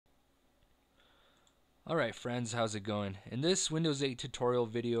Alright friends, how's it going? In this Windows 8 tutorial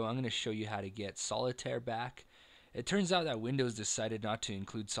video, I'm going to show you how to get Solitaire back. It turns out that Windows decided not to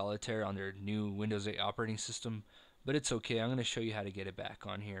include Solitaire on their new Windows 8 operating system, but it's okay. I'm going to show you how to get it back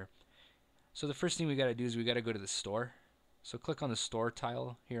on here. So the first thing we got to do is we got to go to the store. So click on the store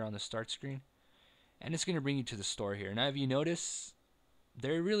tile here on the start screen, and it's going to bring you to the store here. Now if you notice,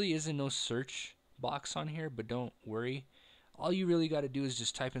 there really isn't no search box on here, but don't worry. All you really got to do is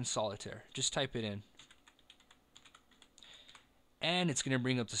just type in Solitaire. Just type it in. And it's going to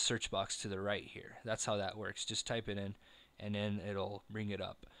bring up the search box to the right here. That's how that works. Just type it in and then it'll bring it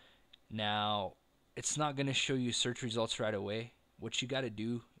up. Now, it's not going to show you search results right away. What you got to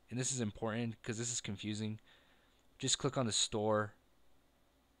do, and this is important because this is confusing, just click on the store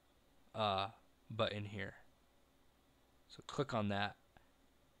button here. So click on that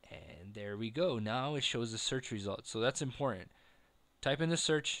and there we go. Now it shows the search results. So that's important. Type in the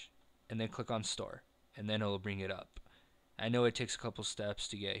search and then click on store and then it'll bring it up. I know it takes a couple steps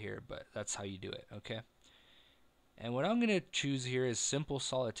to get here, but that's how you do it, okay? And what I'm going to choose here is Simple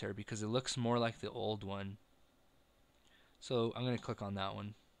Solitaire because it looks more like the old one. So I'm going to click on that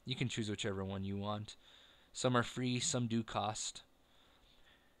one. You can choose whichever one you want. Some are free, some do cost.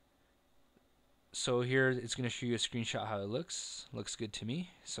 So here it's going to show you a screenshot how it looks. Looks good to me.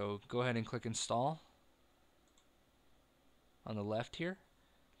 So go ahead and click Install on the left here.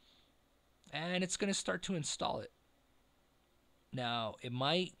 And it's going to start to install it. Now, it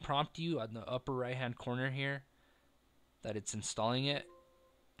might prompt you on the upper right hand corner here that it's installing it.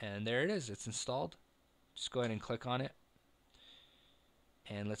 And there it is, it's installed. Just go ahead and click on it.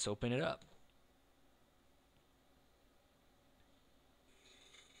 And let's open it up.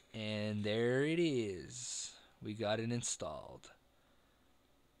 And there it is. We got it installed.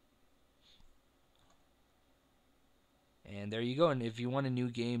 And there you go. And if you want a new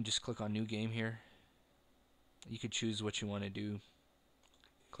game, just click on New Game here. You could choose what you want to do.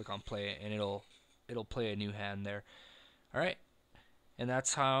 Click on play it and it'll play a new hand there. Alright, and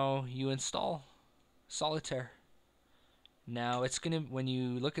that's how you install Solitaire. Now it's gonna, when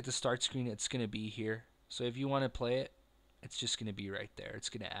you look at the start screen, it's gonna be here. So if you want to play it, it's just gonna be right there. It's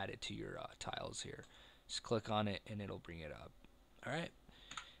gonna add it to your tiles here. Just click on it and it'll bring it up. Alright,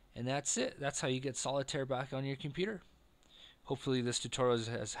 and that's it. That's how you get Solitaire back on your computer. Hopefully this tutorial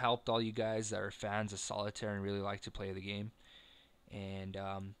has helped all you guys that are fans of Solitaire and really like to play the game. And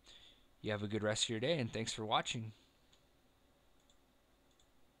you have a good rest of your day, and thanks for watching.